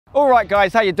Alright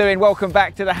guys, how you doing? Welcome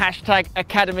back to the Hashtag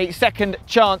Academy Second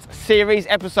Chance Series,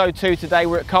 episode 2 today.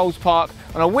 We're at Coles Park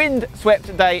on a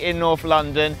wind-swept day in North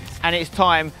London, and it's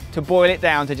time to boil it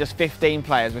down to just 15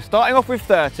 players. We're starting off with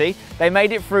 30. They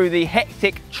made it through the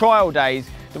hectic trial days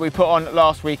that we put on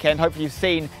last weekend. Hopefully you've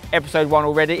seen episode 1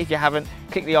 already. If you haven't,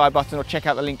 click the I button or check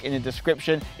out the link in the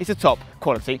description. It's a top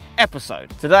quality episode.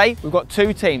 Today we've got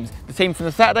two teams. The team from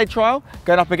the Saturday trial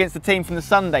going up against the team from the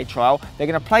Sunday trial. They're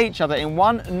going to play each other in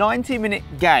one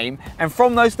 90-minute game, and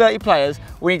from those 30 players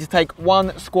we need to take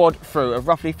one squad through of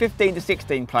roughly 15 to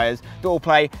 16 players that will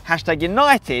play Hashtag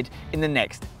United in the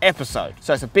next episode.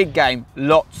 So it's a big game,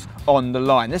 lots on the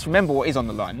line. Let's remember what is on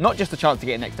the line. Not just a chance to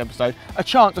get next episode, a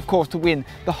chance of course to win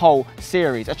the whole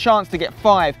series, a chance to get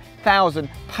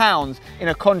 £5,000 in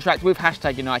a contract with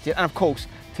Hashtag United, and of course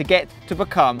to get to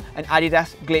become an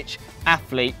Adidas Glitch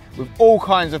athlete with all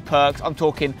kinds of perks. I'm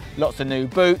talking lots of new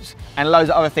boots and loads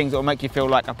of other things that will make you feel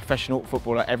like a professional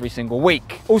footballer every single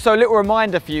week. Also, a little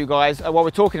reminder for you guys while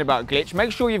we're talking about Glitch,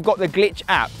 make sure you've got the Glitch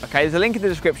app, okay? There's a link in the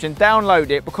description, download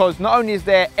it, because not only is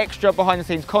there extra behind the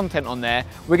scenes content on there,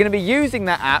 we're going to be using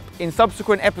that app in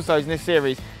subsequent episodes in this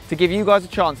series to give you guys a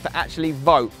chance to actually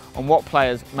vote on what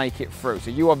players make it through.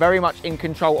 So you are very much in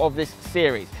control of this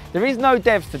series. There is no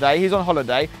Devs today, he's on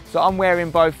holiday, so I'm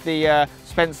wearing both the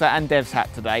Spencer and Dev's hat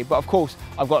today, but of course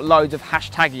I've got loads of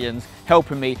Hashtagians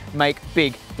helping me make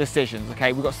big decisions,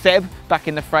 okay? We've got Seb back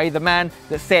in the fray, the man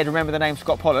that said, remember the name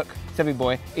Scott Pollock, Sebby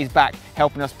boy, is back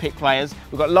helping us pick players.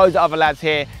 We've got loads of other lads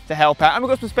here to help out, and we've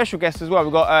got some special guests as well.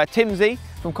 We've got Timbsy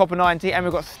from Copper 90, and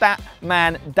we've got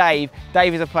Statman Dave.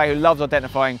 Dave is a player who loves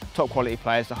identifying top quality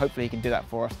players, so hopefully he can do that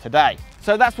for us today.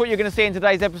 So that's what you're going to see in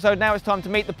today's episode. Now it's time to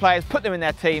meet the players, put them in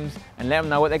their teams, and let them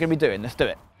know what they're going to be doing. Let's do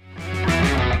it.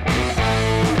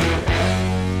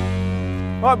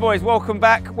 Right boys, welcome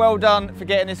back. Well done for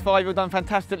getting this far. You've done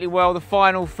fantastically well. The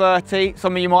final 30.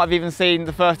 Some of you might have even seen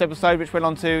the first episode which went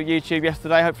onto YouTube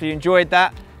yesterday. Hopefully you enjoyed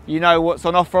that. You know what's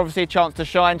on offer, obviously a chance to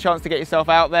shine, chance to get yourself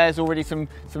out there. There's already some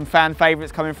fan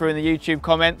favourites coming through in the YouTube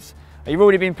comments. You've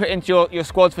already been put into your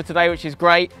squads for today, which is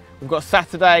great. We've got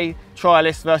Saturday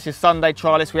trialists versus Sunday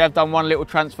trialists. We have done one little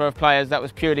transfer of players. That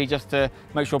was purely just to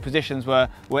make sure positions were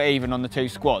even on the two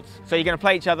squads. So you're going to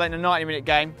play each other in a 90-minute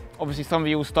game. Obviously some of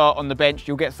you will start on the bench,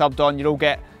 you'll get subbed on, you'll all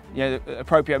get the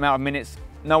appropriate amount of minutes.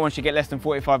 No one should get less than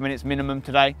 45 minutes minimum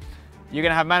today. You're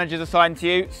going to have managers assigned to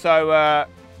you. So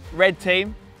red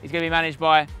team is going to be managed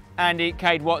by Andy,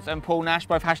 Cade Watts and Paul Nash,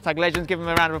 both Hashtag legends. Give them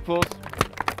a round of applause.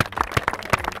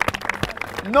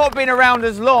 Not been around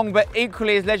as long, but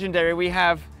equally as legendary, we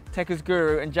have Tekka's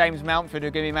Guru and James Mountford, who are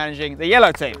going to be managing the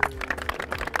yellow team.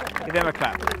 Give them a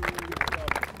clap.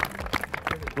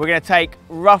 We're going to take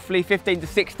roughly 15 to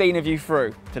 16 of you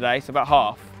through today, so about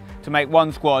half, to make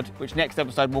one squad, which next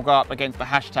episode will go up against the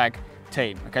Hashtag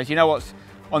team. Okay, so you know what's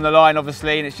on the line,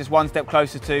 obviously, and it's just one step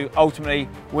closer to ultimately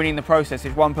winning the process,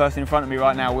 which one person in front of me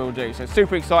right now will do. So it's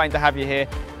super exciting to have you here.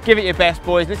 Give it your best,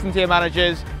 boys. Listen to your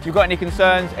managers. If you've got any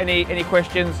concerns, any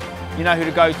questions, you know who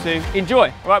to go to.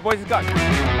 Enjoy. All right, boys, let's go.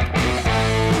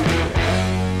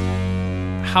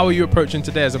 How are you approaching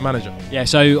today as a manager? Yeah,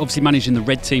 so obviously managing the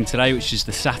red team today, which is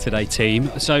the Saturday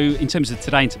team. So in terms of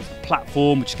today, in terms of the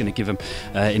platform, which is going to give them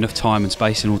enough time and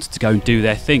space in order to go and do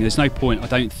their thing. There's no point, I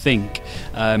don't think,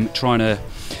 trying to,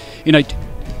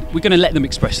 we're going to let them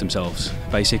express themselves,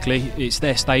 basically. It's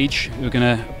their stage, we're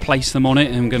going to place them on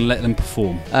it and we're going to let them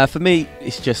perform. For me,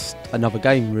 it's just another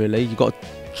game, really. You've got to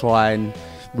try and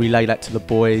relay that to the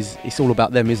boys. It's all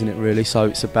about them, isn't it, really? So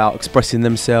it's about expressing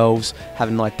themselves,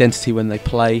 having an identity when they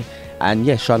play, and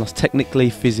yeah, showing us technically,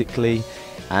 physically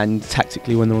and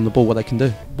tactically when they're on the ball what they can do.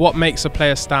 What makes a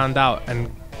player stand out and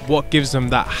what gives them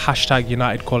that Hashtag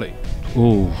United quality?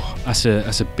 Oh, that's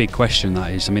a big question,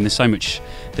 that is. I mean, there's so much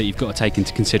that you've got to take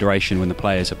into consideration when the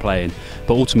players are playing,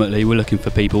 but ultimately we're looking for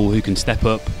people who can step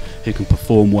up, who can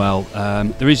perform well.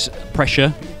 There is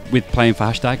pressure with playing for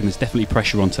Hashtag, and there's definitely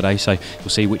pressure on today, so we'll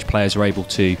see which players are able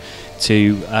to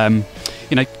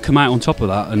come out on top of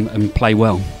that and play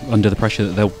well under the pressure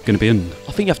that they're going to be under.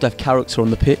 I think you have to have character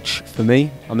on the pitch for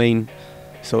me. I mean,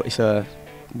 so it's a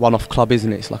one-off club,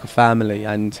 isn't it? It's like a family,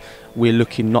 and we're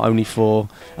looking not only for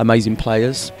amazing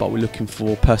players, but we're looking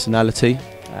for personality.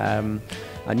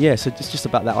 And yeah, so it's just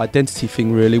about that identity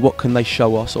thing, really. What can they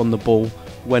show us on the ball,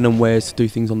 when and where to do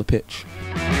things on the pitch?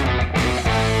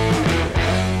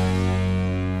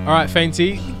 All right,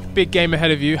 Fainty, big game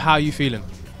ahead of you. How are you feeling?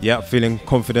 Yeah, feeling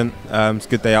confident. It's a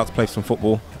good day out to play some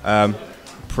football.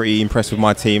 Pretty impressed with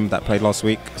my team that played last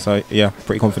week. So yeah,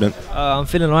 pretty confident. I'm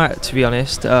feeling alright, to be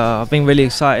honest. I've been really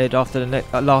excited after the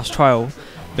last trial.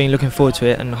 been looking forward to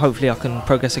it, and hopefully I can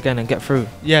progress again and get through.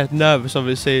 Yeah, nervous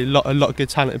obviously, a lot of good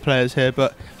talented players here,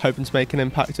 but hoping to make an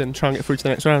impact and try and get through to the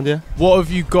next round, yeah. What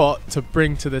have you got to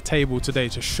bring to the table today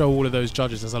to show all of those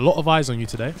judges? There's a lot of eyes on you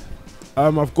today.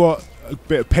 I've got a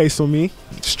bit of pace on me,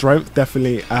 strength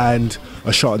definitely, and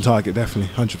a shot on target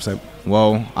definitely, 100%.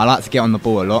 Well, I like to get on the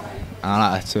ball a lot, and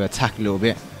I like to attack a little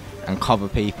bit and cover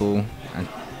people and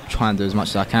try and do as much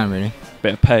as I can, really.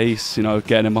 Bit of pace, you know,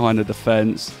 getting in behind the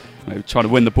defence, maybe trying to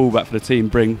win the ball back for the team,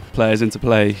 bring players into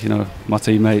play, you know, my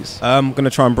teammates. I'm going to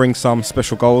try and bring some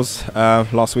special goals.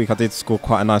 Last week I did score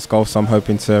quite a nice goal, so I'm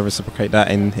hoping to reciprocate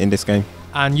that in this game.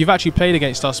 And you've actually played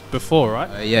against us before,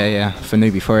 right? Yeah, for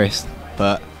Newby Forest.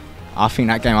 But I think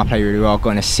that game I played really well. I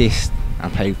got an assist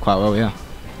and played quite well, yeah.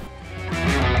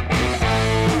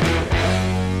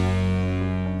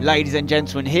 Ladies and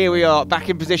gentlemen, here we are back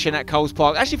in position at Coles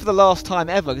Park. Actually for the last time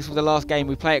ever. This was the last game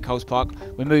we play at Coles Park.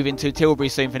 We're moving to Tilbury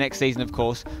soon for next season, of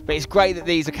course. But it's great that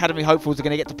these academy hopefuls are going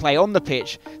to get to play on the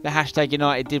pitch the Hashtag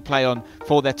United did play on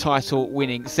for their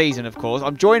title-winning season, of course.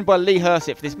 I'm joined by Lee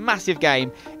Hersett for this massive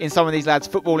game in some of these lads'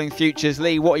 footballing futures.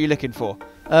 Lee, what are you looking for?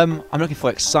 I'm looking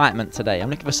for excitement today. I'm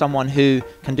looking for someone who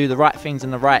can do the right things in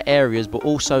the right areas, but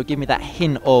also give me that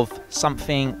hint of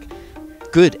something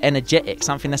good, energetic,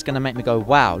 something that's going to make me go,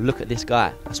 wow, look at this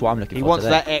guy. That's what I'm looking for. He wants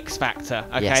today. that X factor.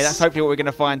 Okay, Yes. That's hopefully what we're going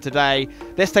to find today.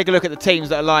 Let's take a look at the teams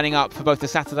that are lining up for both the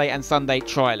Saturday and Sunday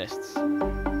trialists.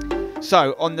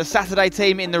 So, on the Saturday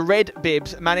team in the red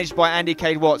bibs, managed by Andy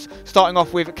Cade-Watts, starting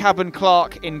off with Cabin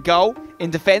Clark in goal. In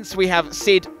defence, we have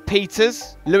Sid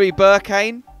Peters, Louis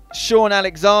Burkane, Sean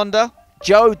Alexander,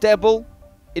 Joe Debble.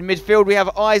 In midfield, we have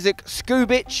Isaac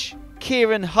Skubic,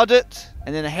 Kieran Huddett,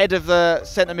 and then ahead of the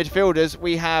centre midfielders,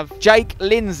 we have Jake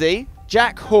Lindsay,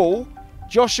 Jack Hall,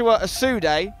 Joshua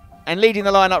Asude, and leading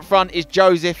the line up front is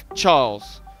Joseph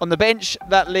Charles. On the bench,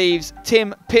 that leaves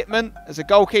Tim Pittman as a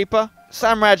goalkeeper,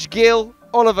 Samraj Gill,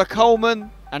 Oliver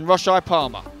Coleman, and Roshai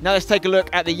Palmer. Now let's take a look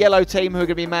at the yellow team, who are going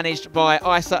to be managed by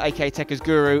Isa, aka Tekka's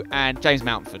Guru, and James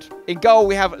Mountford. In goal,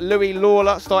 we have Louis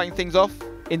Lawler starting things off.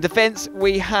 In defence,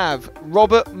 we have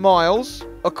Robert Miles,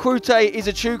 Okrute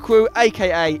Izuchukwu,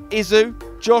 aka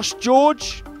Izu, Josh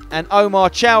George, and Omar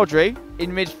Chowdhury.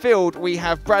 In midfield, we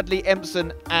have Bradley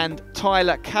Empson and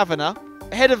Tyler Kavanagh.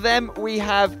 Ahead of them, we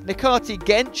have Nikati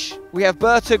Gench, we have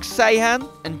Bertug Seyhan,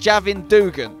 and Javin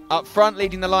Dugan. Up front,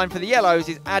 leading the line for the Yellows,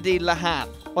 is Adi Lahan.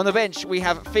 On the bench, we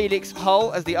have Felix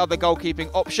Hull as the other goalkeeping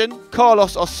option,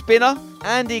 Carlos Ospina,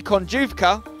 Andy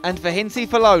Konjuvka, and Vahinti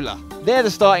Falola. They're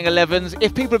the starting 11s.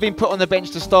 If people have been put on the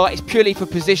bench to start, it's purely for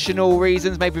positional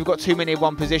reasons. Maybe we've got too many in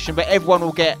one position, but everyone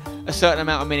will get a certain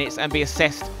amount of minutes and be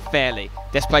assessed fairly.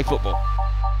 Let's play football.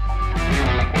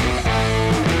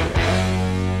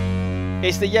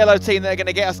 It's the yellow team that are going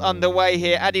to get us underway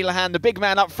here. Adi Lahan, the big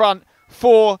man up front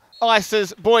for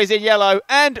Isa's boys in yellow,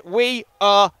 and we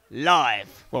are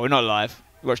live. Well, we're not live.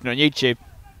 We're watching on YouTube.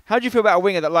 How do you feel about a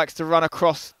winger that likes to run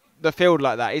across the field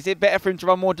like that? Is it better for him to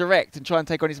run more direct and try and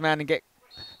take on his man and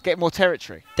get more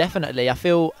territory? Definitely. I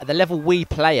feel at the level we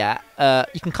play at,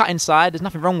 you can cut inside. There's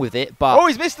nothing wrong with it. But oh,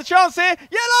 he's missed the chance here.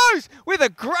 Yellows with a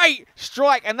great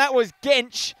strike, and that was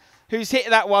Gench who's hit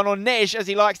that one, on Nej, as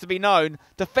he likes to be known.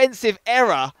 Defensive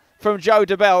error from Joe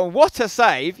DeBell. And what a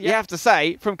save, you have to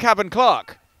say, from Cabin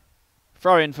Clark.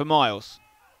 Throw in for Miles.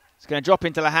 It's going to drop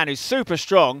into Lahan, who's super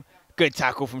strong. Good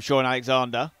tackle from Sean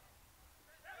Alexander.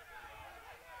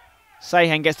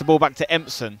 Seyhan gets the ball back to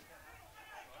Empson.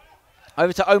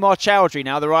 Over to Omar Chowdhury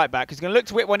now, the right back. He's going to look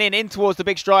to whip one in towards the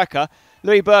big striker.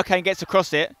 Louis Burkane gets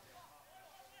across it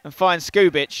and finds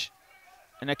Skubic.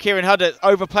 And Kieran Huddett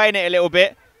overplaying it a little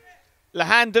bit.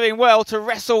 Lahan doing well to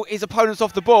wrestle his opponents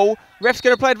off the ball. Ref's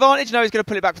going to play advantage. No, he's going to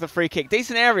pull it back for the free kick.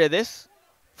 Decent area, this.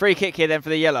 Free kick here then for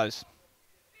the Yellows.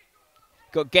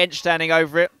 Got Gench standing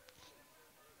over it.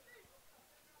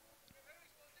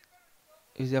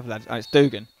 Who's the other lad? Oh, it's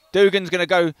Dugan. Dugan's going to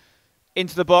go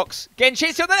into the box. Gench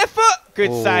hits it on the left foot.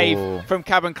 Good save from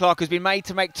Cabin Clark, who's been made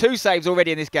to make 2 saves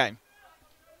already in this game.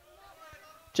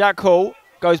 Jack Hall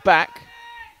goes back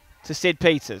to Sid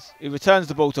Peters, who returns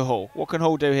the ball to Hall. What can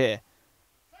Hall do here?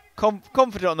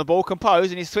 Confident on the ball,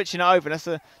 composed, and he's switching it over. That's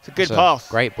a good pass.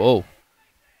 Great ball.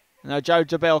 Now Joe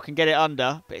DeBell can get it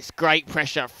under, but it's great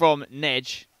pressure from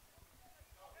Nej.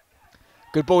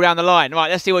 Good ball down the line.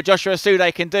 Right, let's see what Joshua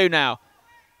Asude can do now.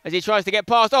 As he tries to get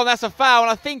past. Oh, that's a foul,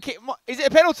 and I think is it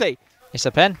a penalty? It's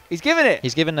a pen. He's given it.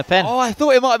 He's given the pen. Oh, I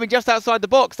thought it might have been just outside the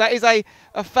box. That is a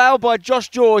foul by Josh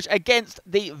George against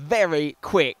the very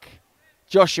quick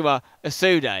Joshua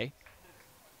Asude.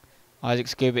 Isaac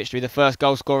Skubic to be the first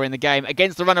goal scorer in the game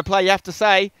against the run of play, you have to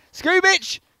say.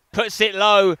 Skubic puts it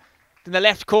low in the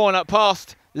left corner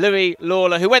past Louis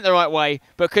Lawler, who went the right way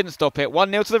but couldn't stop it.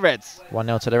 1-0 to the Reds.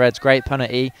 1-0 to the Reds. Great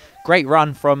penalty. Great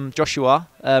run from Joshua.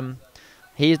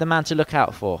 He is the man to look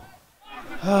out for.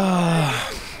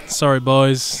 Sorry,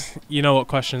 boys. You know what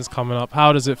question's coming up.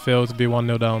 How does it feel to be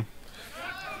 1-0 down?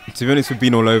 To be honest, we've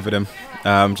been all over them.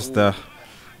 Just a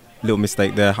little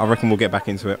mistake there. I reckon we'll get back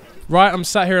into it. Right, I'm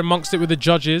sat here amongst it with the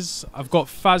judges. I've got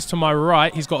Faz to my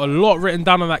right. He's got a lot written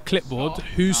down on that clipboard.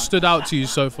 Who stood out to you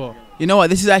so far? You know what?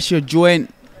 This is actually a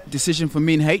joint decision for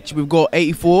me and H. We've got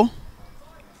 84,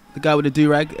 the guy with the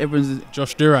do-rag. Everyone's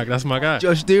Josh Durag, that's my guy.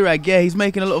 Josh Durag, yeah, he's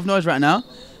making a lot of noise right now.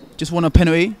 Just won a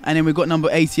penalty. And then we've got number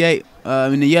 88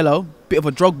 in the yellow. Bit of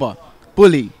a Drogba.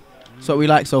 Bully. That's what we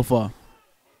like so far.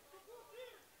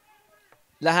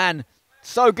 Lahan,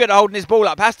 so good at holding his ball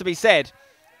up, has to be said.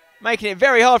 Making it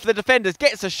very hard for the defenders.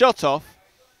 Gets a shot off.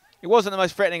 It wasn't the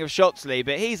most threatening of shots, Lee,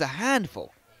 but he's a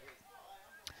handful.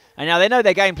 And now they know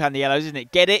their game plan, the Yellows, isn't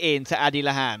it? Get it in to Adi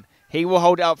Lahan. He will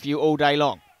hold it up for you all day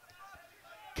long.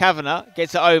 Kavanagh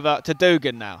gets it over to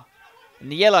Dugan now.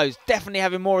 And the Yellows definitely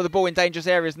having more of the ball in dangerous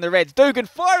areas than the Reds. Dugan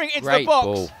firing into the box.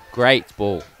 Ball. Great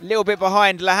ball. A little bit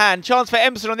behind Lahan. Chance for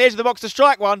Emerson on the edge of the box to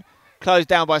strike one. Closed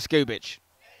down by Skubic.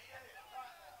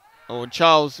 Oh, and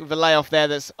Charles with a layoff there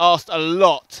that's asked a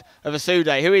lot of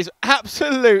Asude, who is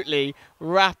absolutely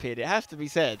rapid, it has to be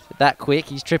said. That quick,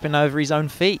 he's tripping over his own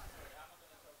feet.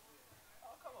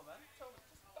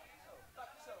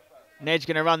 Ned's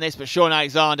going to run this, but Sean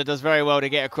Alexander does very well to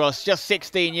get across. Just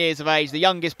 16 years of age, the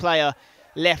youngest player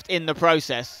left in the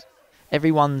process.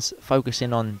 Everyone's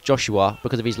focusing on Joshua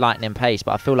because of his lightning pace,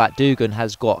 but I feel like Dugan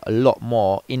has got a lot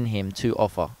more in him to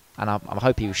offer, and I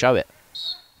hope he will show it.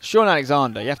 Sean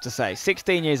Alexander, you have to say,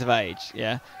 16 years of age,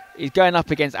 yeah. He's going up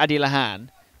against Adi Lahan,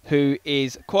 who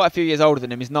is quite a few years older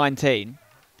than him, he's 19.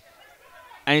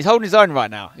 And he's holding his own right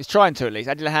now. He's trying to, at least.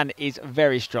 Adi Lahan is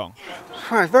very strong.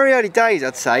 Well, it's very early days,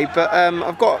 I'd say, but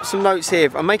I've got some notes here.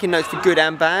 I'm making notes for good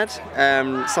and bad.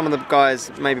 Some of the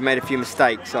guys maybe made a few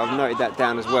mistakes, so I've noted that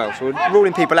down as well. So we're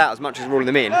ruling people out as much as ruling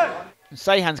them in.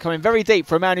 Seyhan's coming very deep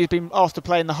for a man who's been asked to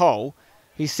play in the hole.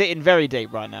 He's sitting very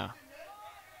deep right now.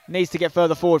 Needs to get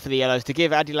further forward for the Yellows to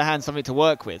give Adi Lahan something to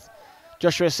work with.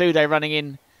 Joshua Asude running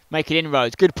in, making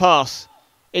inroads. Good pass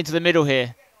into the middle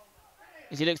here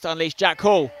as he looks to unleash Jack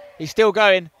Hall. He's still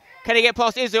going. Can he get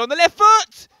past Izzy on the left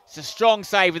foot? It's a strong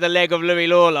save with the leg of Louis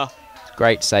Lawler.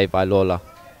 Great save by Lawler.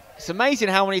 It's amazing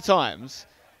how many times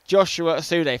Joshua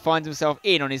Asude finds himself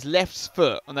in on his left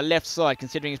foot on the left side,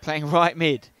 considering he's playing right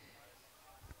mid.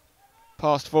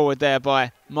 Passed forward there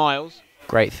by Miles.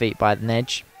 Great feet by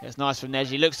Nedge. It's nice from Nedge.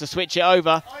 He looks to switch it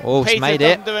over. Oh, Peter made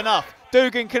doesn't it. do enough.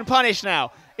 Dugan can punish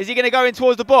now. Is he going to go in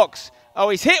towards the box? Oh,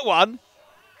 he's hit one.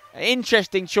 An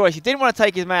interesting choice. He didn't want to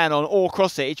take his man on or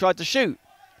cross it. He tried to shoot.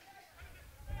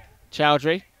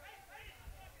 Chowdhury.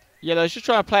 Yellow's just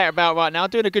trying to play it about right now.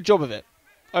 Doing a good job of it.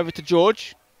 Over to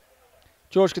George.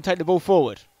 George can take the ball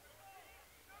forward.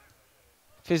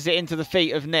 Fizzes it into the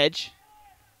feet of Nedge.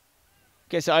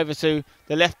 Gets it over to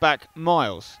the left back,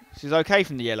 Miles. This is okay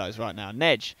from the Yellows right now.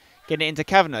 Nedge getting it into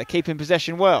Kavanagh, keeping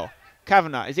possession well.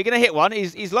 Kavanagh, is he going to hit one?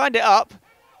 He's lined it up.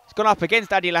 He's gone up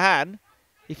against Adi Lahan.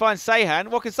 He finds Seyhan.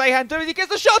 What can Seyhan do? He gets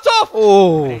the shot off!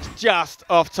 Oh! And it's just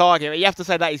off target. But you have to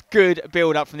say that is good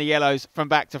build-up from the Yellows from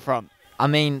back to front. I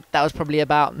mean, that was probably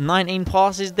about 19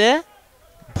 passes there.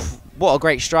 What a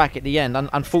great strike at the end.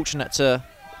 Unfortunate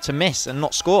to miss and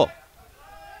not score.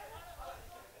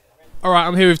 All right,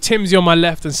 I'm here with Timbsy on my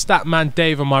left and Statman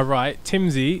Dave on my right.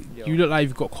 Timbsy, you look like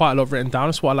you've got quite a lot written down.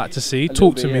 That's what I like to see.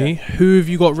 Talk to me. Who have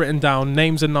you got written down?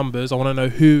 Names and numbers. I want to know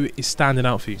who is standing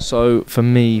out for you. So, for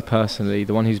me personally,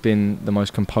 the one who's been the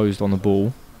most composed on the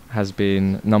ball has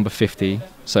been number 50.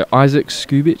 So, Isaac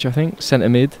Skubic, I think, centre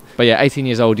mid. But yeah, 18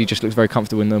 years old, he just looks very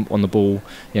comfortable on the ball.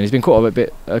 Yeah, he's been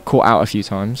caught out a few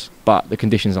times, but the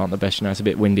conditions aren't the best. You know, it's a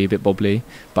bit windy, a bit bobbly,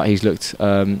 but he's looked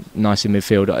nice in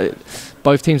midfield.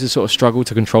 Both teams have sort of struggled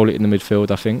to control it in the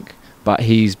midfield, I think, but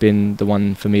he's been the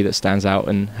one for me that stands out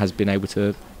and has been able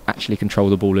to actually control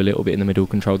the ball a little bit in the middle,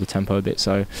 control the tempo a bit.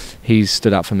 So he's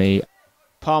stood out for me.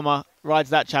 Palmer rides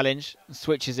that challenge and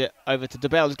switches it over to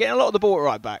DeBell. He's getting a lot of the ball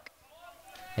right back.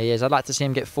 He is. I'd like to see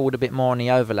him get forward a bit more on the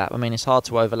overlap. I mean, it's hard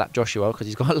to overlap Joshua because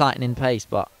he's got lightning pace,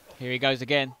 but... Here he goes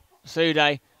again.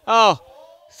 Sude. Oh,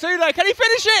 Sude, can he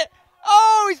finish it?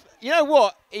 Oh, you know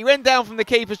what? He went down from the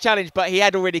keeper's challenge, but he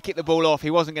had already kicked the ball off. He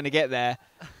wasn't going to get there.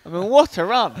 I mean, what a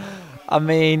run. I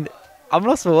mean, I'm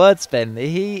lost for words, Ben.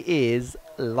 He is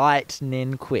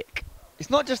lightning quick. It's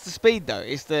not just the speed, though.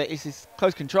 It's his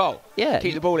close control. Yeah.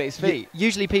 Keep the ball at his feet.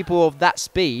 Usually people of that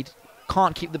speed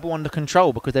can't keep the ball under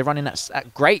control because they're running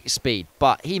at great speed,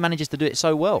 but he manages to do it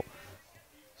so well.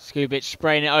 Skubic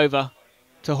spraying it over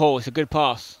to Hall. It's a good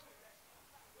pass.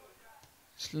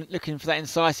 Just looking for that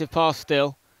incisive pass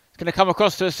still. It's going to come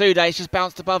across to Asst. It's just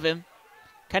bounced above him.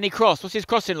 Can he cross? What's his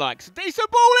crossing like? It's a decent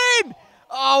ball in!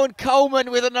 Oh, and Coleman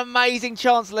with an amazing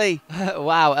chance, Lee.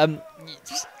 Wow.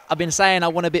 I've been saying I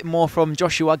want a bit more from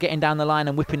Joshua getting down the line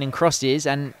and whipping in crosses,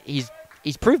 and he's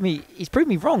proved me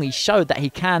wrong. He showed that he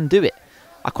can do it.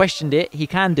 I questioned it. He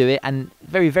can do it, and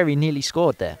very, very nearly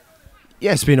scored there.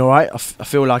 Yeah, it's been all right. I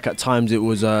feel like at times it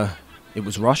was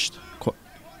rushed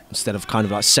instead of kind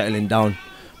of like settling down,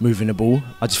 moving the ball.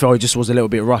 I just felt it just was a little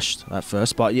bit rushed at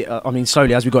first, but yeah, I mean,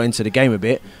 slowly as we got into the game a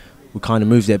bit, we kind of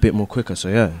moved it a bit more quicker. So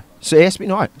yeah, it's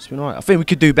been all right. It's been all right. I think we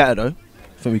could do better though.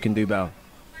 I think we can do better.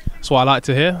 That's what I like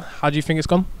to hear. How do you think it's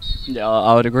gone? Yeah,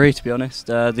 I would agree, to be honest.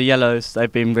 The Yellows,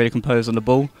 they've been really composed on the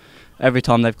ball. Every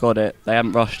time they've got it, they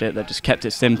haven't rushed it. They've just kept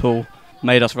it simple,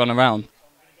 made us run around.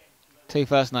 2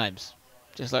 first names,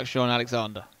 just like Sean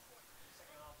Alexander.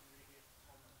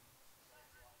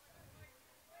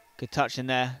 Good touch in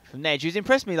there from Nedge, who's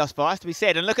impressed me thus far, has to be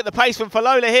said. And look at the pace from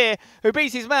Falola here, who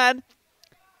beats his man.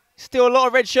 Still a lot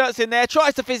of red shirts in there.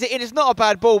 Tries to fizz it in. It's not a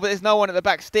bad ball, but there's no one at the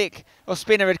back stick. Or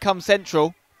Spinner had come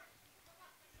central.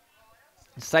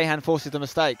 And Sayhan forces the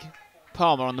mistake.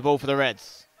 Palmer on the ball for the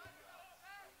Reds.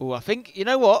 Oh, I think, you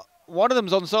know what? One of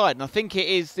them's onside, and I think it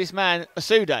is this man,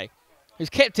 Asst, who's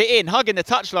kept it in, hugging the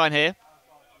touchline here.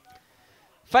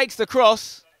 Fakes the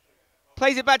cross.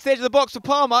 Plays it back to the edge of the box for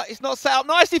Palmer. It's not set up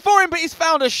nicely for him, but he's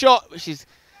found a shot, which is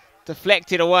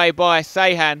deflected away by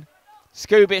Sayhan.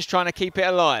 Skubic trying to keep it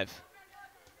alive.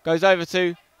 Goes over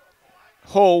to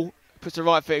Hall. Puts the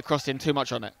right foot across him. Too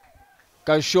much on it.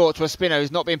 Goes short to a spinner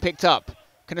who's not being picked up.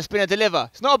 Can a spinner deliver?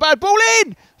 It's not a bad ball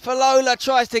in! Falola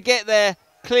tries to get there.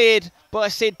 Cleared by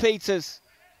Sid Peters.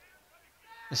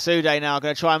 Asst now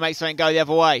going to try and make something go the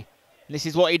other way. And this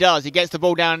is what he does. He gets the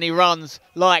ball down and he runs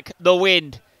like the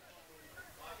wind.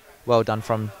 Well done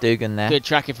from Dugan there. Good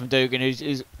tracking from Dugan,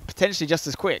 who's potentially just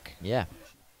as quick. Yeah.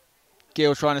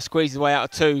 Gill trying to squeeze his way out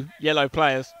of 2 yellow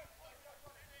players.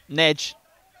 Nedge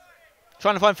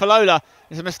trying to find Falola.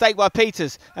 It's a mistake by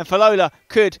Peters, and Falola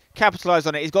could capitalise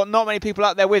on it. He's got not many people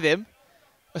up there with him.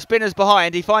 A spinner's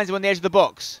behind. He finds him on the edge of the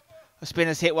box. A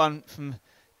spinner's hit one from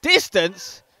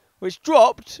distance, which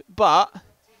dropped, but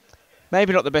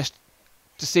maybe not the best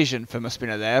decision from a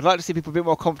spinner there. I'd like to see people a bit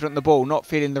more confident in the ball, not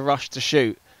feeling the rush to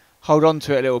shoot. Hold on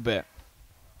to it a little bit.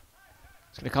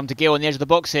 It's going to come to Gill on the edge of the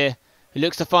box here. He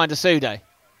looks to find Asst. Asst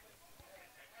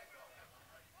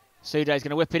is going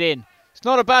to whip it in. It's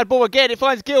not a bad ball again. It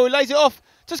finds Gill, who lays it off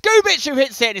to Skubic, who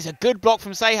hits it. And it's a good block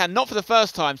from Sayhan. Not for the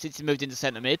first time since he moved into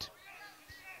centre mid.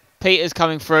 Peters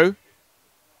coming through.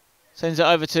 Sends it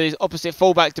over to his opposite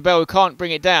fullback, DeBell, who can't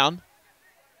bring it down.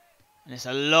 And it's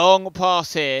a long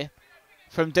pass here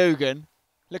from Dugan.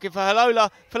 Looking for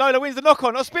Falola. Falola wins the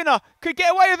knock-on. A spinner could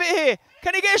get away with it here.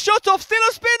 Can he get a shot off? Still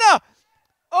a spinner.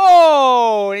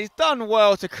 Oh, he's done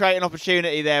well to create an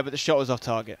opportunity there, but the shot was off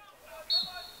target.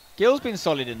 Gill's been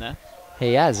solid in there.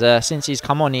 He has. Since he's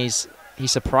come on, he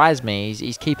surprised me.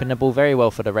 He's keeping the ball very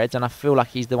well for the Reds, and I feel like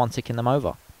he's the one ticking them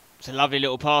over. It's a lovely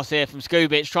little pass here from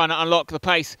Skubic, trying to unlock the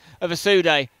pace of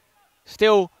Asst.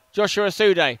 Still Joshua Asst.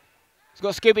 He's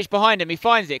got Skubic behind him. He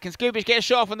finds it. Can Skubic get a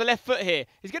shot off on the left foot here?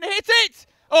 He's going to hit it!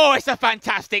 Oh, it's a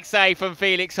fantastic save from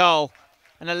Felix Hull.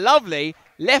 And a lovely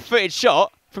left-footed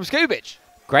shot from Skubic.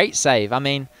 Great save. I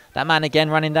mean, that man again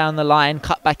running down the line,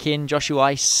 cut back in.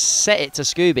 Joshua set it to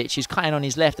Skubic, who's cutting on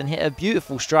his left and hit a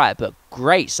beautiful strike, but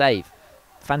great save.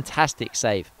 Fantastic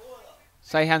save.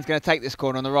 Sayhan's going to take this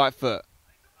corner on the right foot.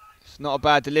 It's not a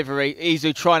bad delivery.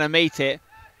 Izu trying to meet it.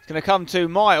 It's going to come to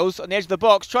Miles on the edge of the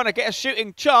box, trying to get a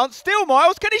shooting chance. Still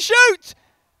Miles, can he shoot?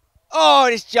 Oh,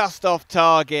 it's just off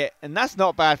target. And that's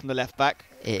not bad from the left back.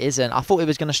 It isn't. I thought he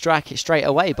was going to strike it straight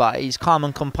away, but he's calm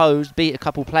and composed, beat a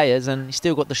couple players, and he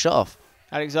still got the shot off.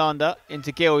 Alexander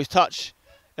into Gill, whose touch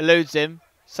eludes him.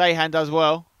 Sayhan does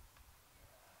well.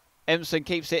 Empson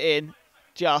keeps it in,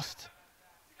 just.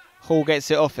 Hall gets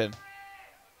it off him.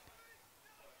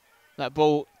 That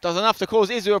ball does enough to cause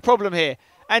Izu a problem here.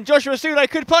 And Joshua Asst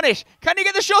could punish. Can he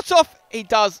get the shot off? He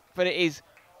does, but it is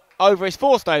over. It's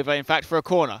forced over, in fact, for a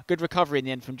corner. Good recovery in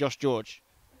the end from Josh George.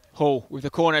 Hall with the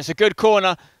corner. It's a good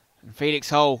corner. And Felix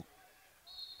Hull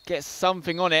gets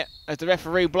something on it as the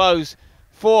referee blows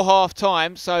for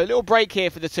half-time. So a little break here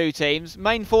for the two teams.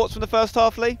 Main thoughts from the first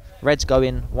half, Lee? Reds go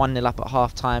in 1-0 up at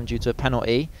half-time due to a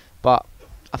penalty. But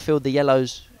I feel the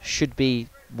Yellows should be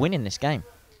winning this game.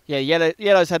 Yeah,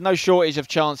 Yellows had no shortage of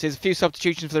chances. A few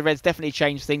substitutions for the Reds definitely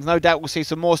changed things. No doubt we'll see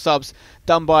some more subs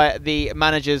done by the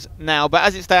managers now. But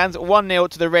as it stands, 1-0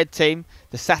 to the Red team,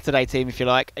 the Saturday team, if you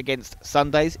like, against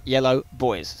Sunday's Yellow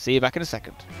Boys. See you back in a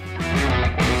second.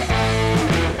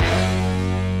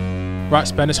 Right,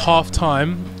 Spen, it's half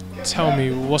time. Tell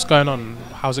me, what's going on?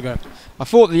 How's it going? I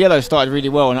thought the yellow started really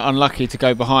well and unlucky to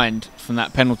go behind from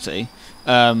that penalty.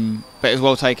 But it was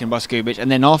well taken by Skubic. And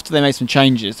then after they made some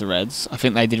changes, the Reds, I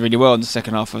think they did really well in the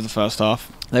second half of the first half.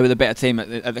 They were the better team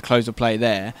at the close of play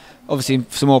there. Obviously,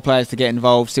 some more players to get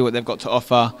involved, see what they've got to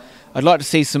offer. I'd like to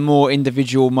see some more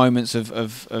individual moments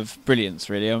of brilliance,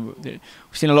 really. We've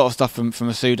seen a lot of stuff from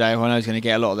Asst, who I know is going to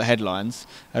get a lot of the headlines.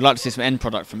 I'd like to see some end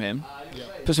product from him.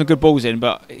 Put some good balls in,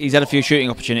 but he's had a few shooting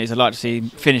opportunities. I'd like to see him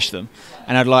finish them.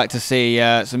 And I'd like to see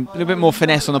a little bit more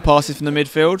finesse on the passes from the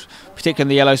midfield, particularly on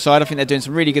the yellow side. I think they're doing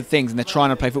some really good things and they're trying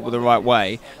to play football the right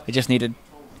way. They just need a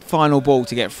final ball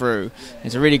to get through.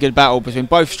 It's a really good battle between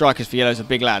both strikers for yellows are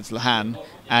big lads, Lahan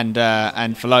and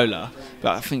Falola.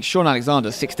 But I think Sean Alexander,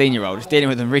 16-year-old, is dealing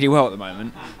with them really well at the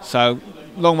moment. So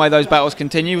long may those battles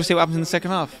continue. We'll see what happens in the second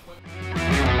half.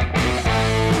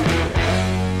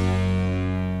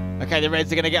 Okay, the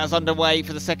Reds are going to get us underway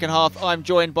for the second half. I'm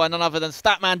joined by none other than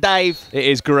Statman Dave. It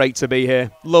is great to be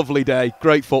here. Lovely day.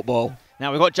 Great football.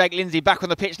 Now we've got Jake Lindsay back on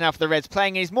the pitch now for the Reds,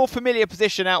 playing in his more familiar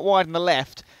position out wide on the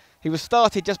left. He was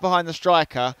started just behind the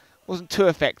striker, wasn't too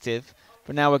effective,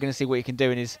 but now we're going to see what he can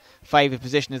do in his favoured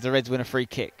position as the Reds win a free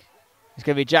kick. It's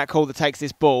going to be Jack Hall that takes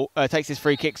this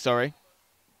free kick, sorry.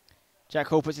 Jack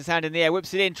Hall puts his hand in the air,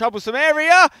 whips it in, troublesome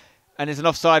area, and there's an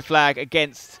offside flag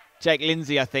against Jake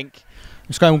Lindsay, I think.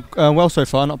 It's going well so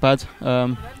far, not bad.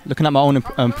 Looking at my own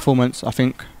performance, I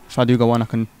think if I do go on, I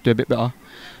can do a bit better.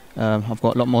 I've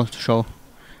got a lot more to show.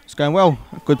 It's going well.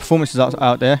 Good performances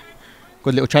out there.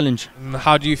 Good little challenge.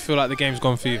 How do you feel like the game's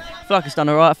gone for you? I feel like it's done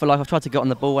alright. I feel like I've tried to get on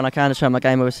the ball when I can to show my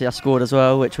game. Obviously, I scored as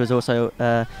well, which was also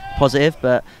positive.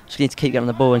 But just need to keep getting on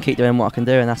the ball and keep doing what I can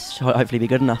do, and that's hopefully be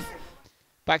good enough.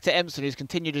 Back to Empson, who's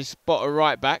continued to spot a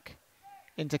right back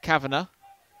into Kavanagh.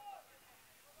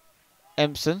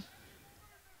 Empson.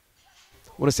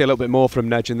 I want to see a little bit more from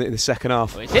Nedge in the second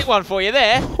half. Well, he's hit one for you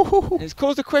there. It's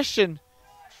caused a question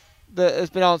that has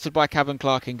been answered by Cavan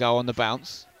Clark in goal on the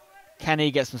bounce. Can he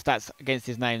get some stats against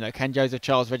his name, though? Can Joseph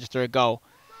Charles register a goal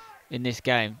in this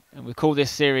game? And we call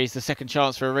this series the second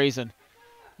chance for a reason.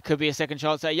 It could be a second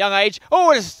chance at a young age.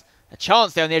 Oh, there's a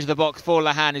chance there on the edge of the box for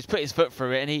Lahan, who's put his foot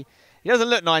through it. And he doesn't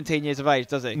look 19 years of age,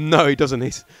 does he? No, he doesn't.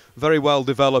 He's very well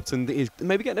developed and he's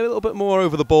maybe getting a little bit more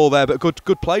over the ball there, but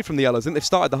good play from the Yellows. I think they've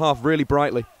started the half really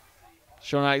brightly.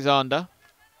 Sean Alexander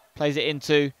plays it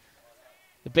into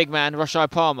the big man, Rashai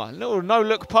Palmer. A little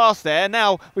no-look pass there.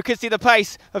 Now we could see the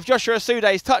pace of Joshua Assude.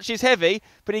 His touch is heavy,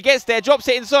 but he gets there, drops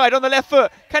it inside on the left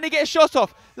foot. Can he get a shot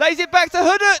off? Lays it back to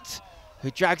Hoodert, who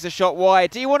drags the shot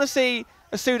wide. Do you want to see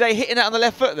Assude hitting that on the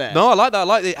left foot there? No, I like that. I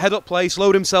like the head-up play,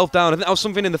 slowed himself down. I think that was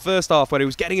something in the first half where he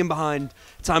was getting in behind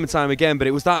time and time again, but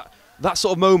it was that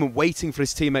sort of moment waiting for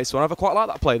his teammates to arrive. I quite like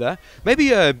that play there. Maybe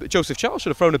Joseph Charles should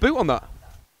have thrown a boot on that.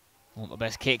 Not the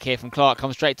best kick here from Clark.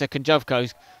 Comes straight to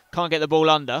Konjovko. Can't get the ball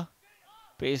under,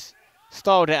 but he's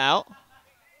styled it out.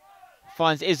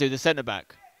 Finds Izu, the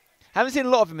centre-back. Haven't seen a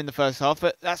lot of him in the first half,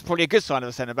 but that's probably a good sign of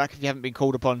a centre-back if you haven't been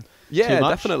called upon too much. Yeah,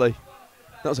 definitely.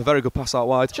 That was a very good pass out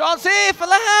wide. Chance here for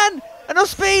Lahan and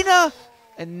Ospina.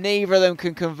 And neither of them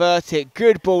can convert it.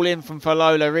 Good ball in from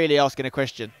Falola, really asking a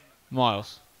question.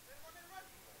 Miles.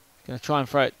 Going to try and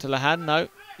throw it to Lahan. No.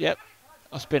 Yep.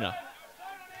 Ospina.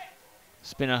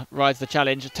 Spinner rides the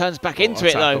challenge, turns back into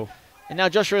it though. And now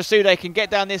Joshua Assude can get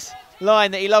down this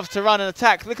line that he loves to run and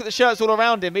attack. Look at the shirts all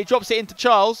around him. He drops it into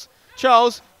Charles.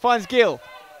 Charles finds Gill.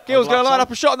 Gill's going to line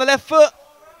up a shot on the left foot.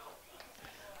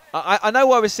 I know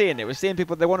why we're seeing it. We're seeing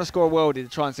people, they want to score a worldie to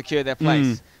try and secure their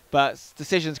place. But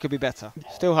decisions could be better.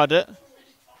 Still Huddert.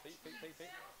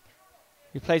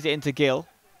 He plays it into Gill.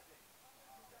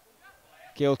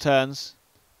 Gill turns.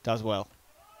 Does well.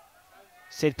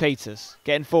 Sid Peters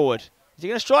getting forward. Is he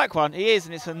going to strike one? He is,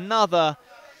 and it's another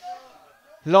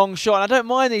long shot. And I don't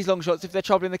mind these long shots if they're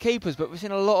troubling the keepers, but we've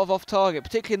seen a lot of off-target,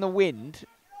 particularly in the wind.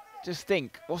 Just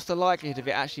think, what's the likelihood of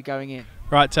it actually going in?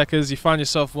 Right, Techers, you find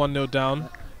yourself 1-0 down.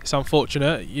 It's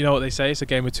unfortunate. You know what they say, it's a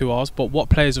game of 2 hours. But what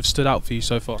players have stood out for you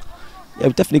so far? Yeah,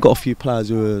 we've definitely got a few players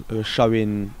who are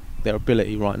showing their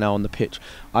ability right now on the pitch.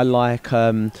 I like,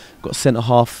 got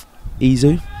centre-half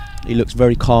Izu. He looks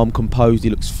very calm, composed.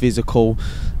 He looks physical,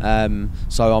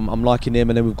 so I'm liking him.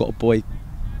 And then we've got a boy,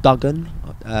 Duggan,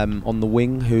 on the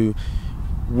wing, who,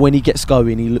 when he gets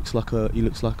going, he looks like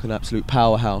an absolute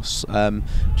powerhouse.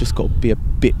 Just got to be a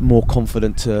bit more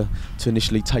confident to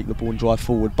initially take the ball and drive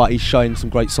forward. But he's showing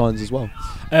some great signs as well.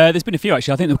 There's been a few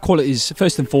actually. I think the quality is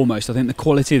first and foremost. I think the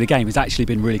quality of the game has actually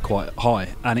been really quite high,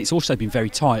 and it's also been very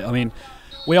tight. I mean,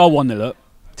 we are 1-0 up.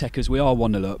 Techers, we are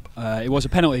 1-0 up. It was a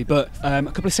penalty, but a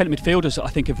couple of centre midfielders I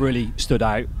think have really stood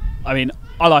out. I mean,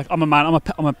 I'm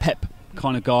a Pep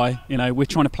kind of guy. You know, we're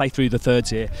trying to play through the thirds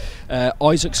here.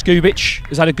 Isaac Skubic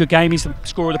has had a good game. He's the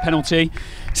scorer of the penalty.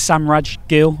 Samraj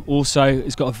Gill also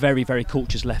has got a very, very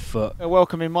cautious left foot.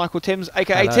 Welcoming Michael Timms,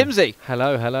 aka Timbsy.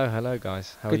 Hello,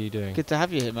 guys. How are you doing? Good to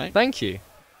have you here, mate. Thank you.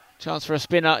 Chance for a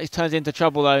spinner. He turns into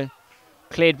trouble though.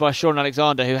 Cleared by Sean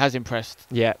Alexander, who has impressed.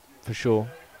 Yeah, for sure.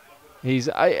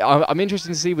 I'm interested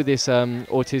to see with this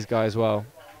Ortiz guy as well.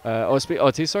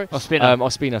 Ortiz, sorry?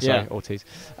 Ospina, sorry, Ortiz.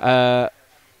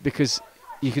 Because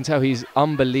you can tell he's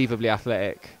unbelievably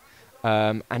athletic,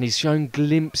 and he's shown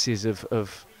glimpses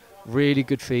of really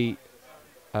good feet,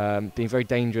 being very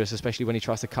dangerous, especially when he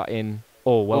tries to cut in.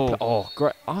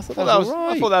 Great! I thought that was all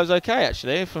right. I thought that was okay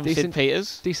actually from Sid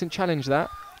Peters. Decent challenge that.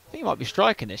 I think he might be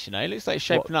striking this. You know, it looks like he's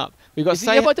shaping up. We've got. But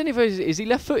I don't know if is he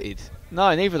left-footed?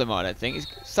 No, neither of them are. I don't think.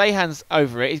 Sayhan's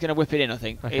over it. He's going to whip it in. I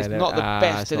think. Okay, it's not the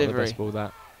best delivery. Not the best ball,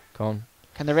 that. Go on.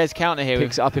 Can the Reds counter here?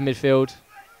 Picks it up in midfield.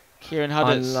 Kieran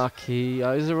Huddards. Unlucky.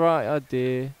 It was the right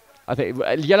idea. I think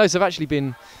Yellows have actually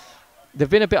been. They've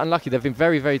been a bit unlucky. They've been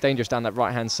very, very dangerous down that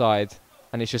right-hand side,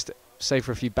 and it's just save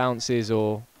for a few bounces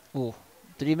or. Oh,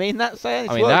 did he mean that, Sayan?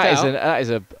 I mean that is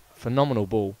a phenomenal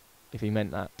ball. If he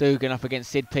meant that. Dugan up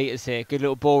against Sid Peters here. Good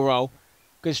little ball roll.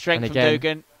 Good strength from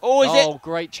Dugan. Oh, is it? Oh,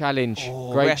 great challenge.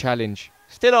 Great challenge.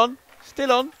 Still on.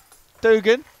 Still on.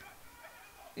 Dugan.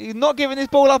 He's not giving this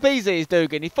ball up easy, is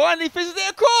Dugan. He finally fizzes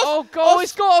it across. Oh, God,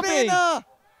 it's got to be.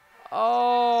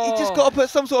 Oh. He just got to put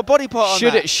some sort of body part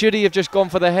on that. Should he have just gone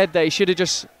for the head there? He should have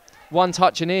just one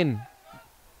touch and in.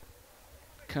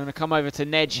 Going to come over to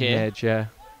Nedge here. Nedge, yeah.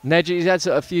 Nedge, he's had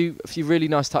a few really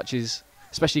nice touches.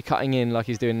 Especially cutting in like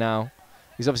he's doing now.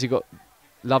 He's obviously got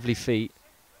lovely feet.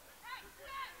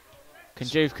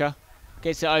 Konjuvka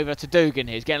gets it over to Dugan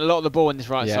here. He's getting a lot of the ball on this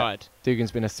right side.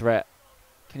 Dugan's been a threat.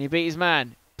 Can he beat his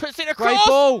man? Puts it across. Great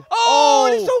ball. Oh,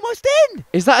 and it's almost in.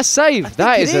 Is that a save?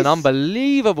 That is an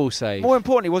unbelievable save. More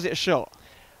importantly, was it a shot?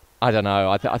 I don't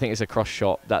know. I think it's a cross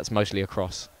shot. That's mostly a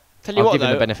cross. Tell you what, give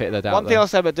him the benefit of the doubt. One thing I'll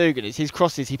say about Dugan is his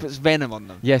crosses, he puts venom on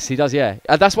them. Yes, he does, yeah.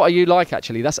 That's what you like,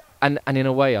 actually. And in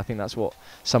a way, I think that's what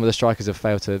some of the strikers have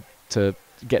failed to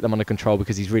get them under control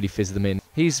because he's really fizzed them in.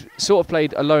 He's sort of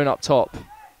played alone up top,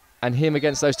 and him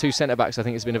against those two centre-backs, I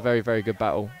think it's been a very, very good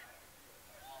battle.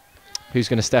 Who's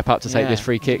going to step up to take this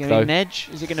free kick, though?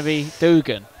 Nedge? Is it going to be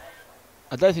Dugan?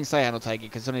 I don't think Sayhan will take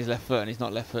it because it's on his left foot and he's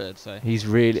not left-footed. So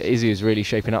Izzy is really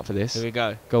shaping up for this. Here we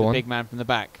go. Go on. Big man from the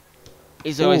back.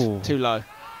 He's always too low.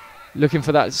 Looking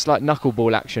for that slight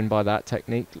knuckleball action by that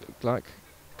technique, looked like.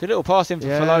 Good little pass in for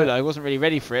Falola. He wasn't really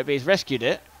ready for it, but he's rescued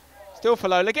it. Still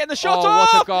Falola getting the shot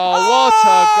off. What a goal! What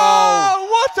a goal!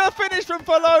 What a finish from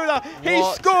Falola! He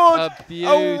scored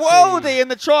a worldie in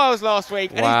the trials last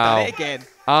week, and he's done it again.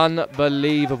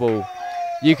 Unbelievable.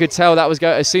 You could tell that was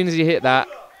going. As soon as he hit that,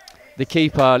 the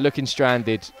keeper looking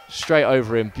stranded, straight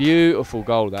over him. Beautiful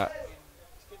goal, that.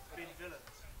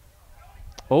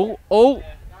 Oh.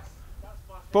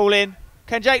 Ball in.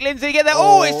 Can Jake Lindsay get that?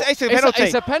 Oh, it's a penalty.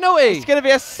 It's a penalty. It's going to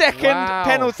be a second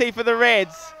penalty for the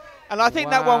Reds. And I think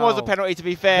that one was a penalty, to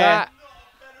be fair.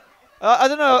 I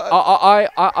don't know.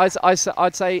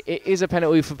 I'd say it is a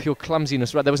penalty for pure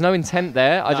clumsiness. Right, there was no intent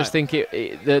there. I just think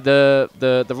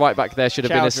the right back there should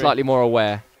have been slightly more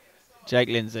aware. Jake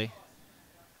Lindsay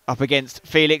up against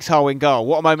Felix Hull in goal.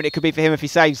 What a moment it could be for him if he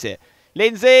saves it.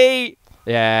 Lindsay!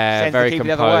 Yeah, very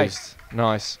composed.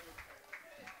 Nice.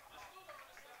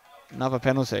 Another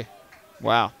penalty.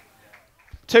 Wow.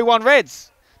 2-1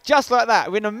 Reds. Just like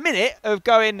that. Within a minute of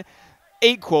going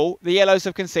equal, the Yellows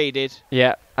have conceded.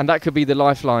 Yeah, and that could be the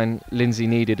lifeline Lindsay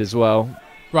needed as well.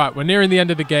 Right, we're nearing the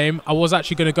end of the game. I was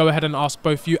actually going to go ahead and ask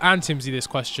both you and Timbsy this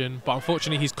question, but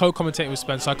unfortunately he's co-commentating with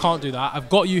Spence, so I can't do that. I've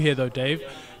got you here though, Dave.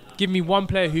 Give me one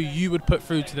player who you would put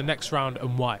through to the next round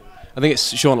and why. I think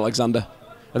it's Sean Alexander.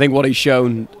 I think what he's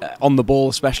shown on the ball,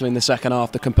 especially in the second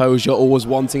half, the composure, always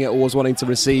wanting it, always wanting to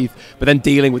receive, but then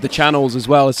dealing with the channels as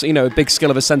well. It's, a big skill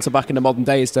of a centre-back in the modern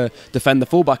day is to defend the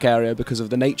full-back area because of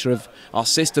the nature of our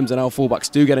systems and how full-backs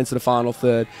do get into the final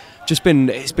third. It's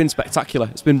been spectacular.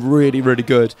 It's been really, really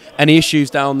good. Any issues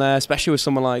down there, especially with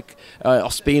someone like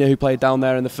Ospina, who played down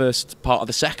there in the first part of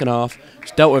the second half,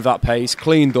 just dealt with that pace,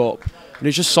 cleaned up, and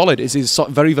he's just solid. He's a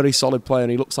very, very solid player,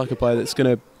 and he looks like a player that's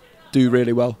going to do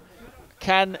really well.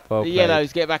 Can the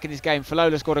Yellows get back in this game?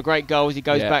 Falola scored a great goal as he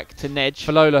goes back to Nedge.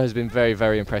 Falola has been very,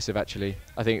 very impressive, actually.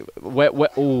 I think.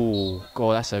 Oh,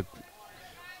 God, that's a.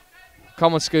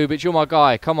 Come on, Skubic, you're my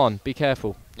guy. Come on, be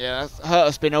careful. Yeah, that's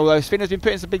hurt Spin, although Spinner's been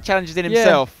putting some big challenges in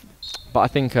himself. But I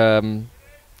think, Falola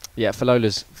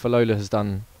has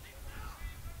done.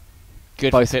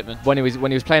 Good for Kitman. When he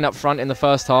was playing up front in the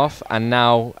first half, and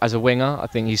now as a winger, I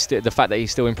think the fact that he's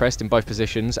still impressed in both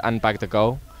positions and bagged a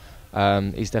goal.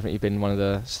 He's definitely been one of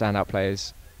the standout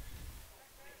players.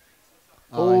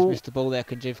 Oh, he's missed the ball there,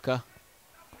 Kajivka.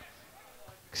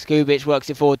 Skubic works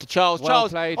it forward to Charles. Well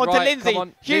Charles played. onto Right, Lindsay. come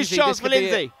on. Huge Lindsay, chance this for could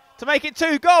be Lindsay to make it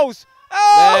 2 goals.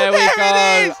 Oh, there we go.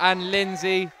 it is. And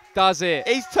Lindsay does it.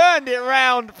 He's turned it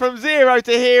round from 0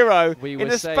 to hero in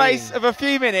the space saying- of a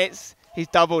few minutes. He's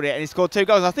doubled it and he scored 2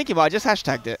 goals. I think he might have just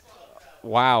hashtagged it.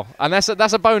 Wow. And that's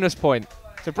a bonus point.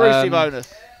 It's a Brucey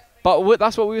bonus. But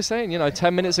that's what we were saying.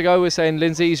 10 minutes ago, we were saying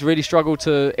Lindsay's really struggled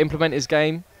to implement his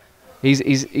game.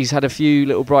 He's had a few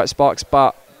little bright sparks,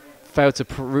 but failed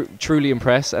to truly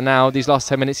impress. And now, these last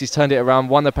 10 minutes, he's turned it around,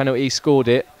 won the penalty, scored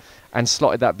it, and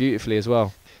slotted that beautifully as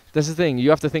well. That's the thing. You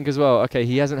have to think as well, okay,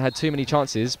 he hasn't had too many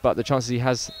chances, but the chances he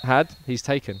has had, he's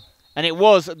taken. And it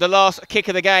was the last kick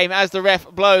of the game as the ref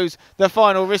blows the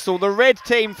final whistle. The red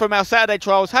team from our Saturday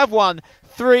trials have won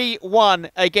 3-1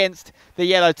 against the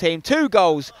yellow team. 2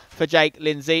 goals for Jake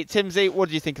Lindsay. Timbsy, what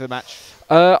did you think of the match?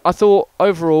 I thought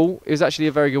overall it was actually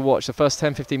a very good watch. The first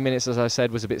 10-15 minutes, as I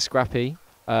said, was a bit scrappy.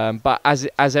 But as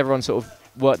everyone sort of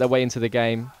worked their way into the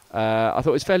game, I thought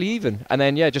it was fairly even. And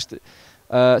then, just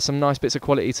some nice bits of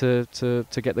quality to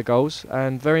get the goals,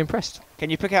 and very impressed. Can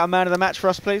you pick out a man of the match for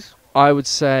us, please? I would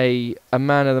say a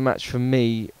man of the match for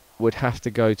me would have to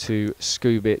go to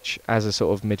Skubic as a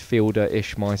sort of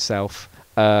midfielder-ish myself.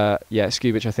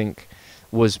 Skubic, I think,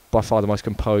 was by far the most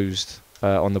composed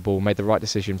on the ball, made the right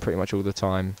decision pretty much all the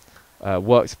time,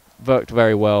 worked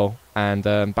very well, and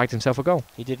bagged himself a goal.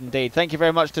 He did indeed. Thank you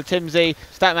very much to Timbsy,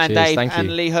 Statman Cheers, Dave thank and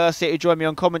you. Lee Hursitt, who joined me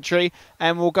on commentary.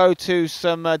 And we'll go to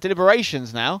some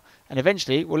deliberations now, and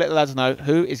eventually we'll let the lads know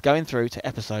who is going through to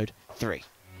episode 3.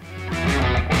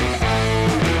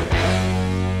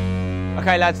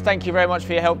 Okay, lads, thank you very much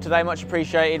for your help today. Much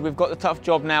appreciated. We've got the tough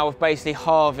job now of basically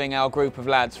halving our group of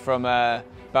lads from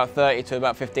about 30 to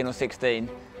about 15 or 16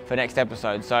 for next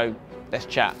episode. So let's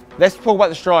chat. Let's talk about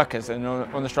the strikers. And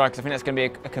on the strikers, I think that's going to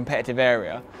be a competitive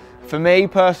area. For me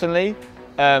personally,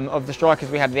 of the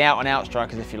strikers, we had the out-and-out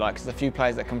strikers, if you like, because there's a few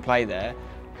players that can play there.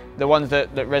 The ones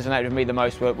that resonated with me the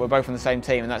most were both on the same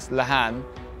team, and that's Lahan,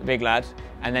 the big lad,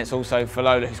 and then it's also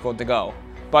Falola, who scored the goal.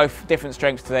 Both different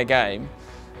strengths to their game.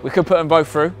 We could put them both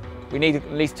through. We need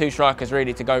at least 2 strikers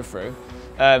really to go through.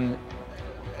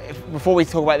 Before we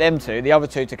talk about them two, the other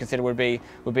 2 to consider would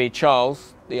be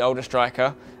Charles, the older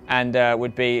striker, and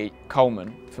would be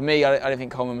Coleman. For me, I don't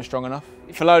think Coleman was strong enough.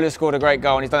 Falola scored a great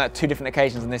goal, and he's done that 2 different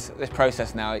occasions in this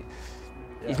process now.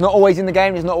 He's not always in the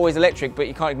game, he's not always electric, but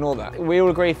you can't ignore that. We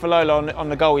all agree Falola on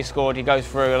the goal he scored, he goes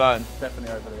through alone.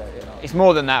 Definitely over the gate, yeah. It's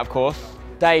more than that, of course.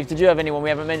 Dave, did you have anyone we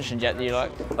haven't mentioned yet that you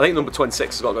like? I think number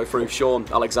 26 has got to go through. Sean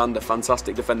Alexander,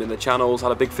 fantastic defending the channels,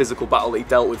 had a big physical battle that he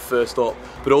dealt with first up,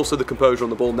 but also the composure on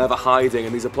the ball, never hiding,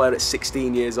 and he's a player at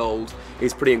 16 years old.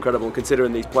 He's pretty incredible, and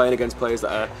considering he's playing against players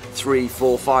that are 3,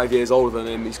 4, 5 years older than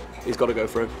him, he's got to go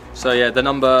through. So yeah, the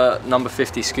number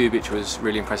 50 Skubic was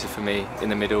really impressive for me in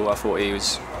the middle. I thought he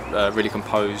was really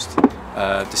composed.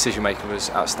 Decision making was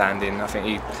outstanding. I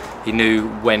think he knew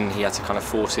when he had to kind of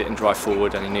force it and drive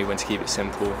forward, and he knew when to keep it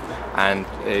simple, and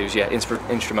it was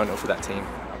instrumental for that team.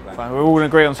 Fine, we're all going to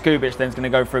agree on Skubic then is going to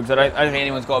go through, because I don't think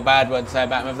anyone's got a bad word to say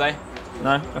about him, have they?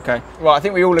 No? Okay. Right, I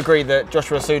think we all agree that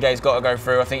Joshua Sude's got to go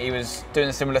through. I think he was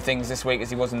doing similar things this week as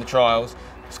he was in the trials.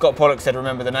 Scott Pollock said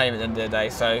remember the name at the end of the day,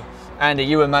 so Andy,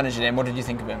 you were managing him, what did you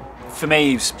think of him? For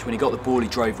me, when he got the ball, he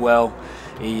drove well.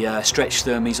 He stretched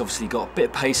them. He's obviously got a bit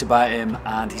of pace about him,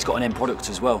 and he's got an end product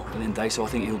as well at the end of the day. So I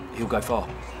think he'll go far.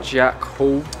 Jack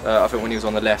Hall, I think when he was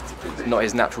on the left, not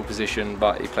his natural position,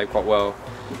 but he played quite well,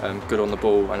 good on the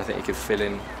ball, and I think he could fill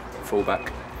in fullback,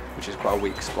 which is quite a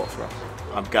weak spot for us.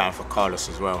 I'm going for Carlos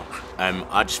as well.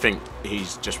 I just think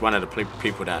he's just one of the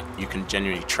people that you can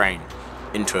genuinely train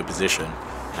into a position,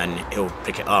 and he'll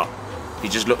pick it up. He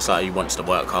just looks like he wants to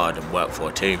work hard and work for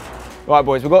a team. Right,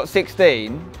 boys, we've got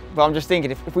 16, but I'm just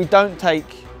thinking if we don't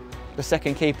take the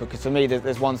second keeper, because for me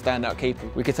there's one standout keeper,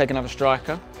 we could take another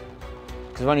striker,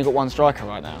 because we've only got one striker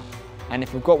right now. And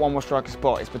if we've got one more striker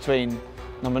spot, it's between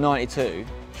number 92,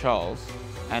 Charles,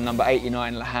 and number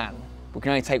 89, Lahan. We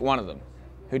can only take one of them.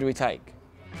 Who do we take?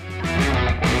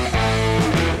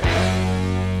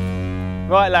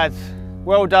 Right, lads.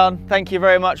 Well done. Thank you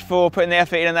very much for putting the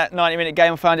effort in that 90-minute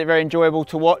game. I found it very enjoyable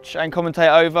to watch and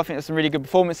commentate over. I think there's some really good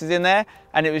performances in there,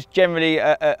 and it was generally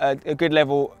a good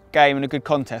level game and a good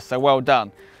contest, so well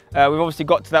done. We've obviously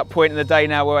got to that point in the day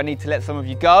now where I need to let some of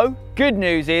you go. Good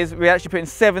news is we're actually putting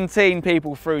 17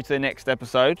 people through to the next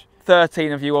episode.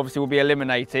 13 of you obviously will be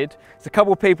eliminated. There's a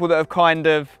couple of people that have kind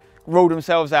of ruled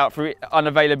themselves out through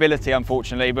unavailability,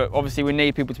 unfortunately, but obviously we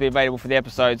need people to be available for the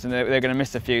episodes, and they're going to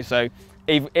miss a few. So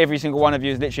every single one of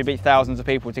you has literally beat thousands of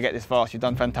people to get this far. You've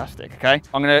done fantastic, okay?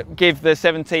 I'm going to give the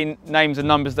 17 names and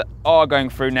numbers that are going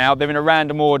through now. They're in a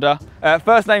random order.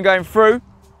 First name going through,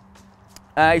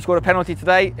 he scored a penalty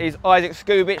today, is Isaac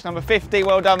Skubich, number 50.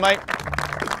 Well done, mate.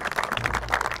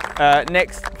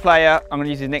 Next player, I'm going to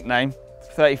use his nickname,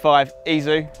 35,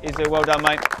 Izu. Izu, well done,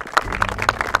 mate.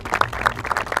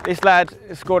 This lad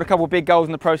has scored a couple of big goals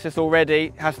in the process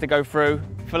already, has to go through.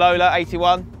 Falola,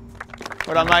 81.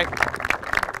 Well done, mate.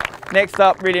 Next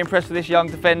up, really impressed with this young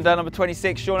defender, number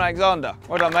 26, Sean Alexander.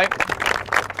 Well done, mate.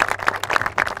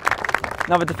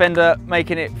 Another defender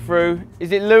making it through.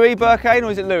 Is it Louis Burkane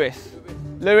or is it Lewis?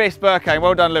 Lewis Burkane.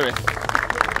 Well done, Lewis.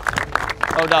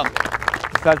 Well done.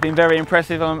 This lad's been very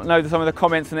impressive. I know that some of the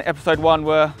comments in episode 1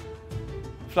 were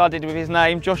flooded with his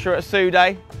name. Joshua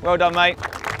Asude. Well done, mate.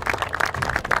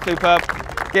 Superb.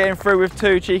 Getting through with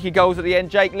 2 cheeky goals at the end.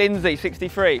 Jake Lindsay,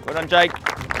 63. Well done, Jake.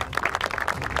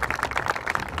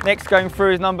 Next going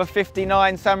through is number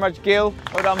 59, Samraj Gill.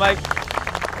 Well done, mate.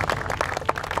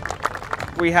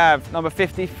 We have number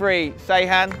 53,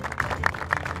 Seyhan.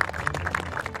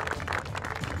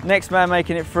 Next man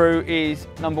making it through is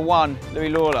number 1, Louis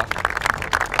Lawler.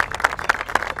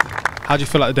 How do you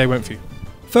feel like the day went for you?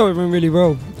 Felt it went really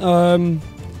well.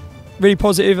 Really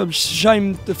positive. I'm just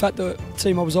ashamed the fact that the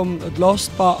team I was on had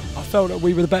lost, but I felt that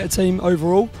we were the better team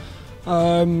overall.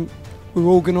 We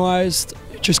were organised,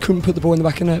 just couldn't put the ball in the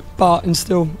back of the net, but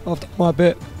still I've done my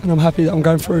bit and I'm happy that I'm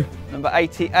going through. Number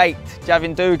 88,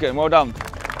 Javin Dugan, well done.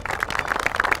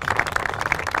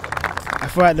 I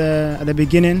thought at the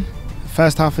beginning,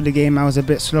 first half of the game, I was a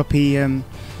bit sloppy,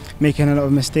 making a lot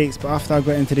of mistakes, but after I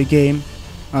got into the game,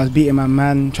 I was beating my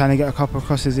man, trying to get a couple of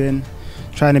crosses in,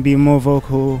 trying to be more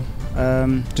vocal,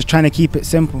 just trying to keep it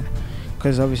simple,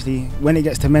 because obviously when it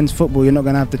gets to men's football you're not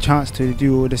going to have the chance to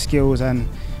do all the skills and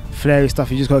flary stuff.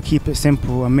 You just got to keep it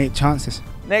simple and make chances.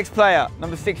 Next player,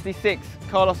 number 66,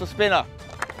 Carlos Ospina.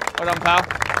 Well done, pal.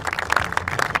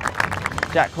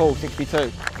 Jack Hall,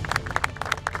 62.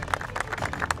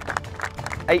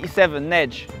 87,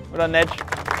 Nedge. Well done, Nedge.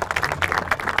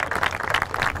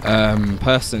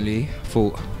 Personally, I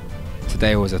thought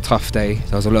today was a tough day.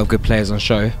 There was a lot of good players on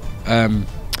show,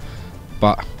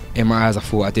 but in my eyes I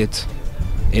thought I did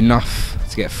enough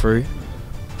to get through.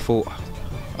 I thought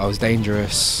I was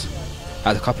dangerous. I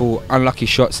had a couple unlucky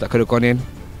shots that could have gone in.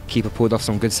 Keeper pulled off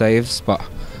some good saves, but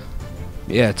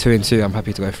yeah, 2-2, I'm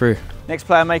happy to go through. Next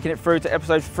player making it through to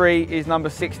episode 3 is number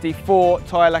 64,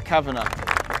 Tyler Kavanagh.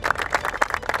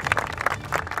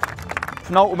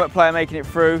 Penultimate player making it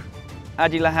through,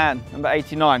 Adi Lahan, number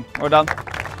 89. Well done.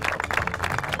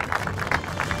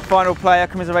 Final player,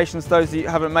 commiserations to those of you who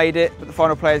haven't made it, but the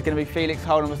final player is going to be Felix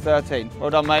Hull, number 13.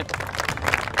 Well done, mate.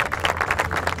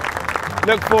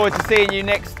 Look forward to seeing you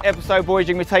next episode, boys.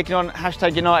 You're going to be taking on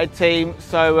 #United team,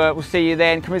 so we'll see you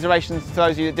then. Commiserations to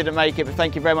those of you that didn't make it, but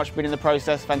thank you very much for being in the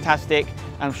process. Fantastic,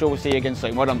 and I'm sure we'll see you again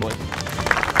soon. Well done, boys.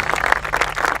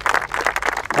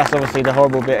 That's obviously the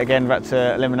horrible bit again, we've had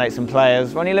to eliminate some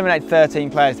players. We only eliminated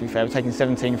 13 players, to be fair. We're taking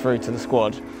 17 through to the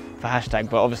squad for #,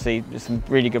 but obviously there's some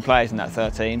really good players in that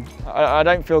 13. I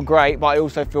don't feel great, but I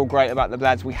also feel great about the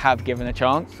lads we have given a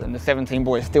chance, and the 17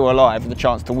 boys still alive with the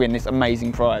chance to win this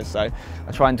amazing prize. So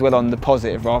I try and dwell on the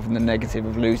positive rather than the negative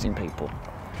of losing people.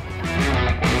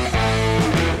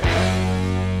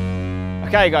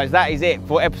 Okay guys, that is it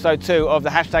for episode 2 of the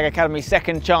 #Academy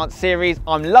Second Chance series.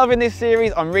 I'm loving this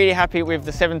series. I'm really happy with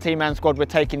the 17-man squad we're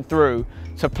taking through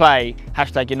to play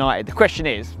 #United. The question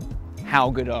is, how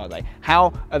good are they?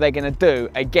 How are they going to do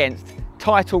against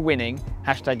title-winning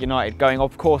 #United, going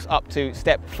of course up to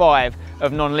step 5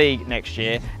 of non-league next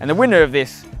year? And the winner of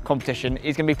this competition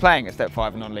is going to be playing at step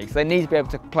 5 of non-league. So they need to be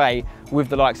able to play with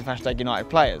the likes of #United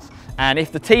players. And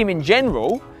if the team in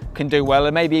general can do well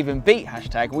and maybe even beat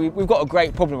 #, we've got a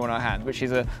great problem on our hands, which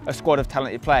is a squad of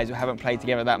talented players who haven't played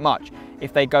together that much.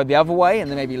 If they go the other way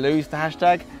and they maybe lose to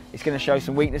 #, it's going to show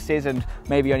some weaknesses and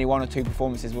maybe only 1 or 2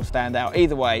 performances will stand out.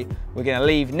 Either way, we're going to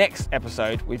leave next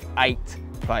episode with 8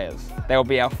 players. They will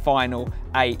be our final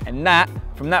 8, and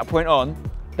from that point on,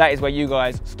 that is where you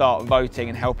guys start voting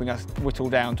and helping us whittle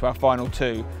down to our final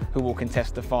 2 who will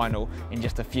contest the final in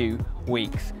just a few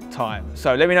weeks' time.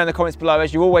 So let me know in the comments below,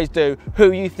 as you always do,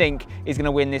 who you think is going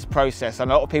to win this process.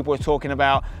 And a lot of people are talking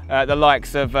about the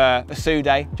likes of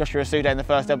Joshua Assude in the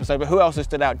first episode, but who else has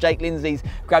stood out? Jake Lindsay's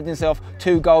grabbed himself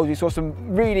 2 goals. We saw some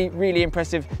really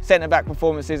impressive centre-back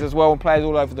performances as well, and players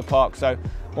all over the park. So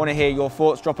I want to hear your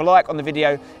thoughts. Drop a like on the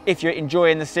video if you're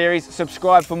enjoying the series.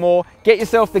 Subscribe for more. Get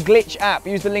yourself the Glitch app.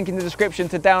 Use the link in the description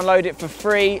to download it for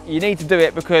free. You need to do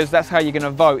it because that's how you're going to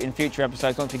vote in future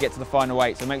episodes once we get to the final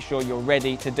 8. So make sure you're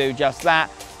ready to do just that.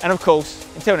 And of course,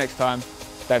 until next time,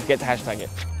 don't forget to hashtag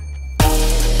it.